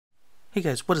Hey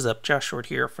guys, what is up? Josh Short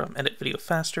here from Edit Video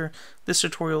Faster. This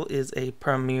tutorial is a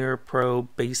Premiere Pro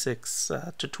Basics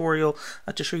tutorial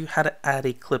to show you how to add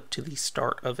a clip to the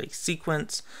start of a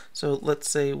sequence. So let's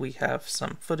say we have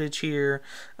some footage here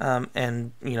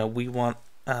and we want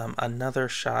another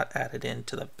shot added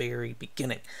into the very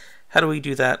beginning. How do we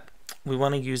do that? We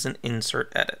want to use an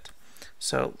insert edit.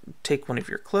 So take one of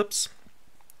your clips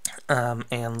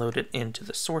and load it into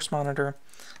the source monitor,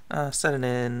 set it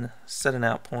in, set an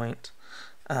out point,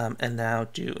 and now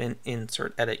do an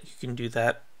insert edit. You can do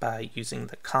that by using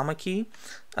the comma key.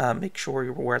 Make sure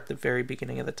we're at the very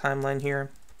beginning of the timeline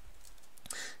here,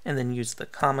 and then use the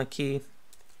comma key.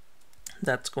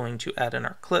 That's going to add in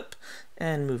our clip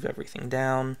and move everything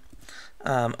down.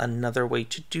 Another way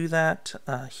to do that,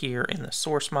 here in the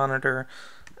source monitor,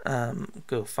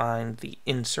 go find the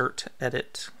insert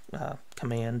edit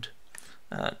command,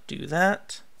 do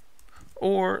that.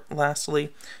 Or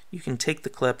lastly, you can take the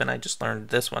clip, and I just learned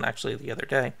this one actually the other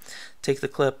day, take the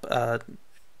clip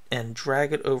and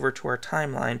drag it over to our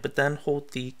timeline, but then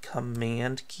hold the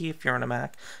command key if you're on a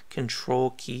Mac,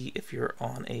 control key if you're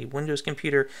on a Windows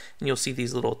computer, and you'll see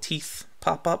these little teeth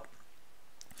pop up,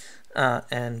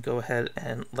 and go ahead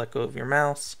and let go of your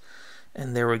mouse.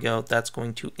 And there we go. That's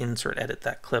going to insert edit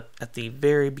that clip at the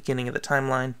very beginning of the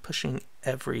timeline, pushing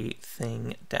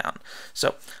everything down.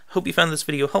 So hope you found this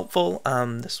video helpful.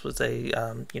 This was a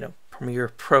Premiere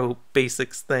Pro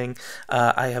Basics thing.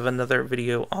 I have another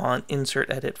video on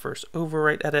insert edit versus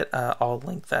overwrite edit. I'll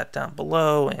link that down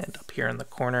below and up here in the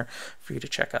corner for you to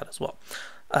check out as well.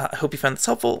 I hope you found this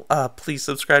helpful. Please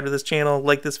subscribe to this channel,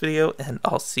 like this video, and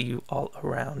I'll see you all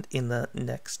around in the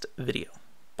next video.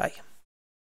 Bye.